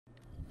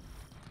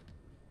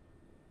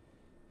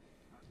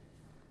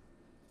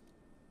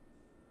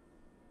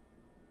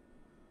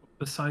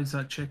besides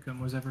that chicken,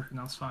 was everything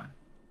else fine?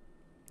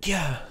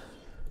 Yeah.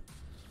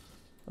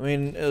 I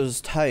mean, it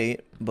was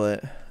tight,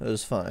 but it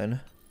was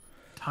fine.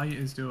 Tight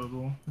is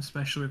doable,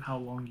 especially with how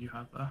long you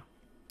have there.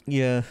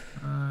 Yeah.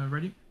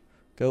 Ready?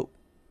 Go.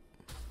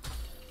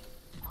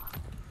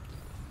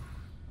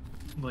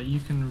 Like,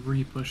 you can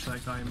re-push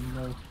that guy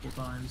multiple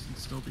times and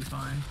still be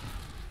fine.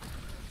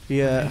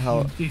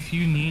 Yeah, If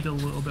you need a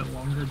little bit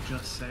longer,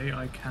 just say,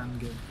 I can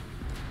give.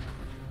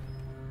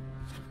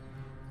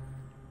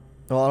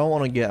 Well, I don't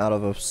want to get out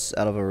of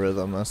a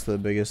rhythm. That's the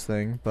biggest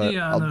thing. But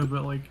yeah, I know,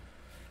 but like,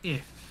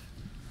 if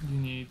you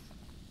need,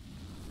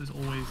 there's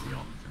always the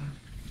option.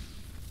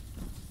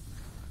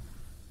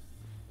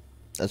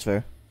 That's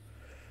fair.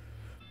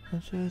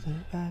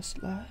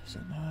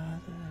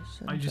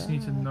 I just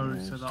need to know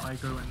so that I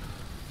go and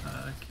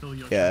kill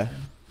your yeah.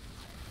 champion.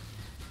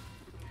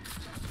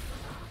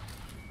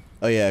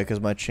 Oh yeah, because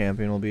my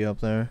champion will be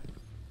up there.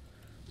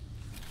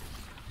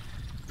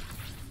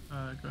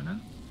 Going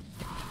in.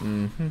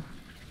 Mm-hmm.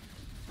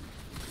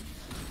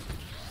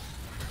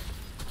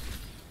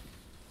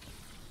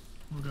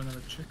 We're gonna have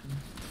a chicken.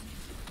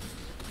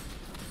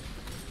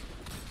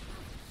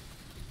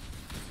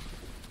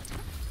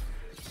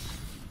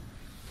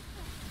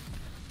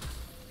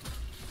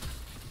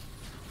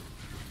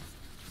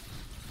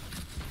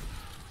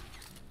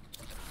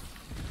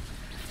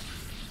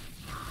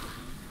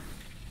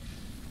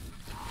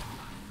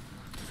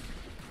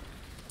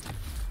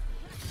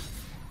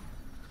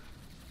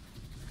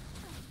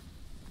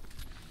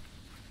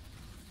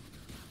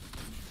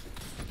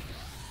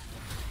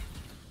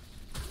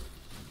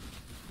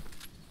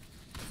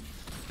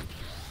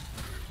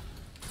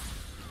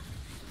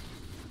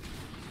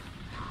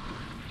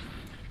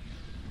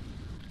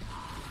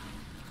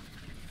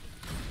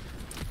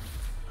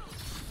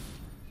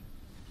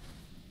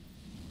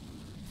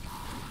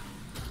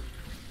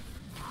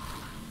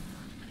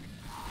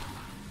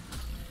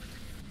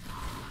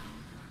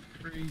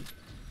 Three,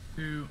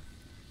 two,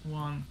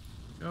 one,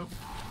 go.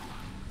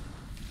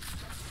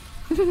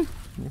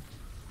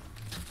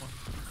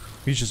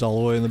 He's just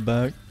all the way in the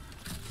back.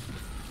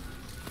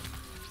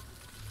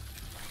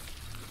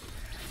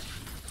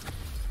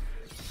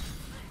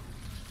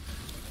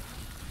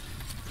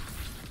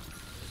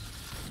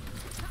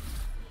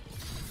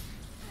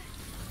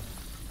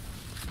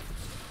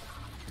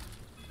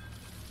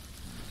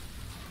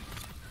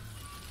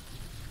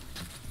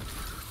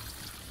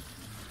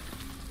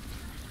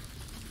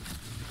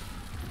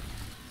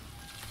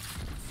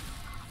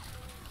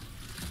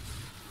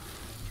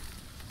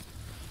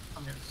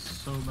 I'm getting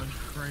so much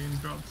frame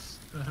drops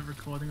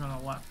recording on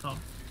a laptop.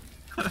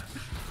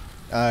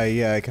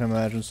 Yeah, I can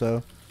imagine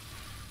so.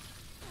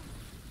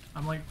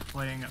 I'm like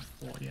playing at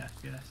 40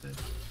 FPS.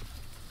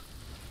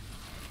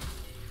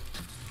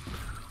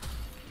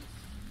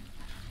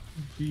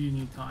 Do you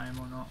need time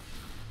or not?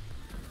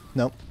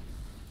 Nope.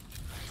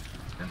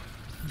 Okay.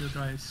 Your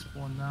guy is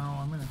spawned now.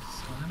 I'm gonna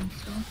stun him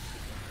still.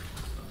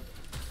 But,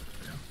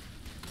 yeah.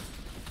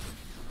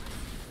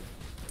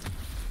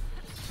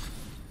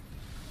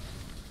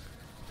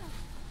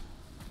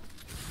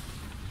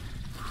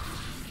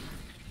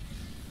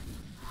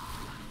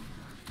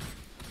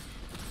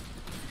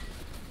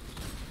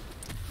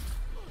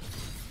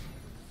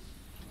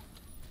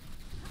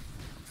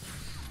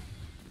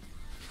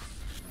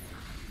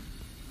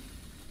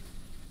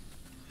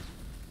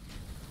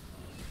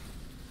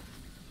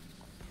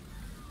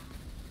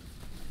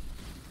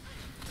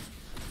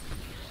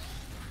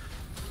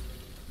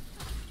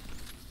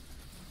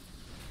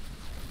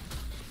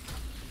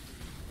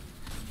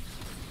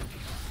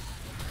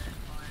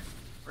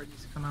 Ready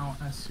to come out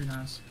as soon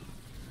as.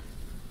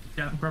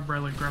 Yeah, grab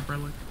relic, grab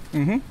relic.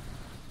 Mm-hmm.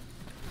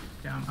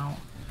 Yeah, I'm out.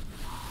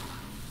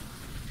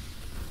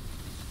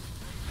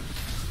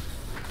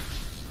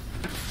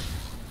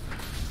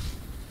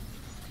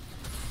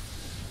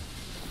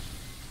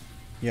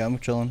 Yeah, I'm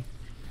chilling.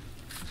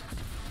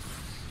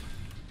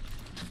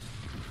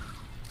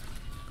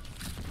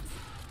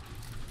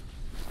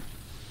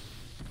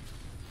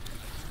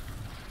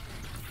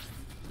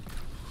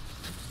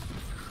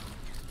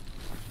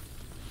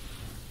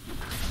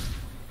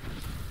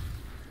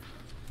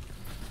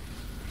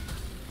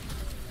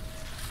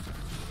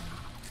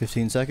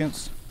 $15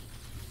 seconds.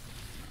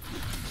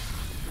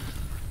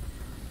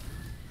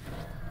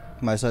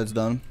 My side's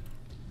done.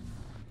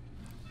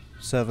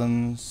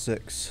 7,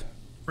 6,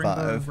 Bring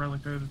 5, the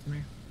relic over to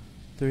me.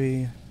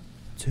 3,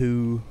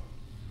 2,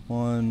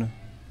 1,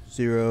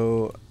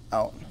 0,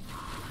 out.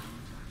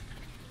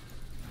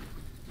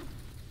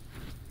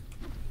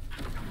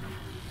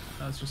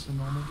 That's just a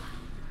normal.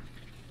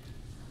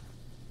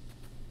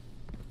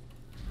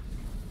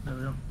 There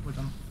we go, we're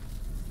done.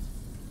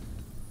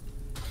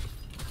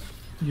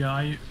 Yeah,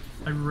 I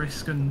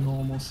risk a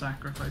normal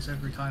sacrifice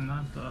every time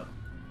that, but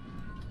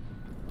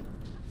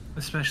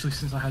especially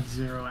since I had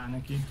 0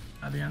 anarchy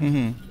at the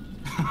end.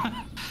 Mm-hmm.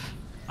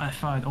 I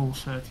fired all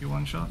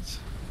 31 shots.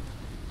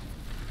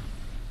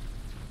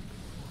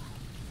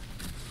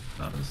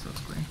 That's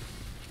clean.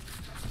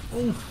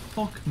 Oh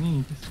fuck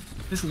me!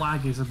 This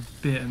lag is a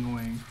bit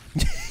annoying.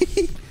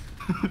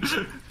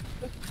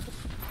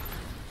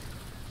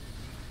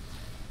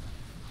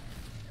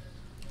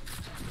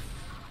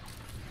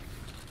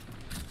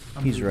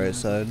 He's right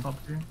side.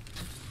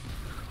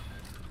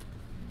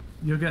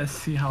 You'll get to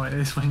see how it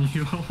is when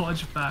you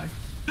watch back.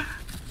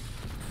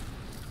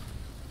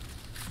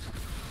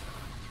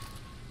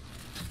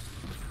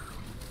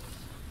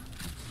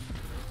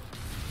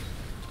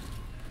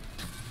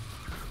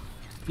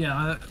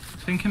 Yeah,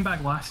 thinking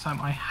back last time,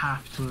 I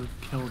have to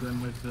have killed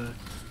him with the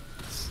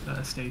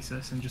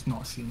stasis and just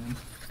not seen him.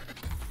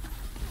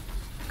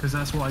 Because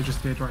that's what I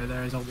just did right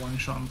there, is I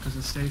one-shot him because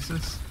of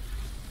stasis.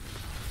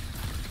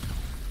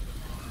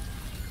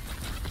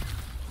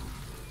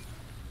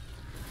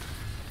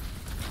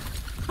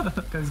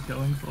 That guy's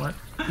going for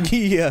it.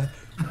 Yeah.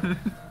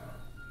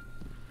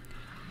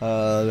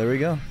 There we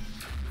go.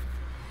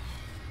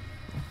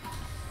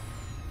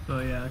 So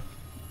yeah,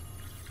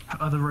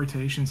 other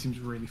rotation seems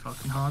really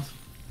fucking hard.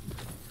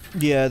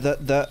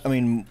 Yeah, I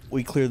mean,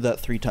 we cleared that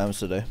 3 times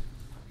today.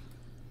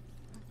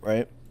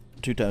 Right?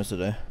 2 times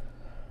today.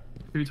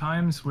 2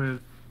 times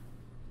with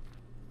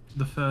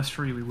the first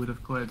 3 we would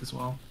have cleared as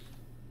well.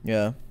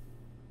 Yeah.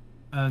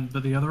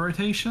 But the other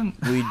rotation?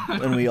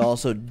 we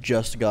also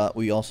just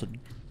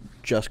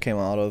came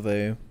out of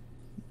a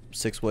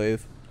 6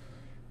 wave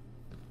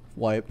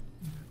wipe.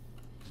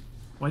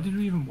 Why did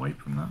we even wipe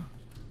from that?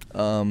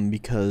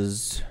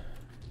 Because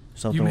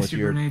something you missed with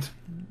your grenade.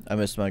 I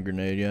missed my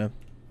grenade, yeah.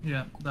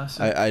 Yeah, that's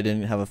it. I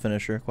didn't have a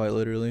finisher, quite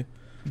literally.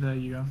 There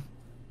you go.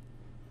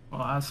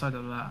 Well, outside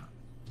of that,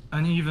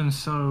 and even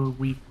so,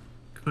 we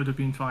could have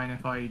been fine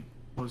if I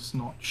was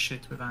not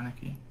shit with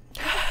anarchy.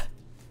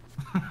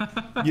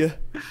 Yeah.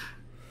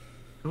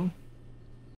 Cool.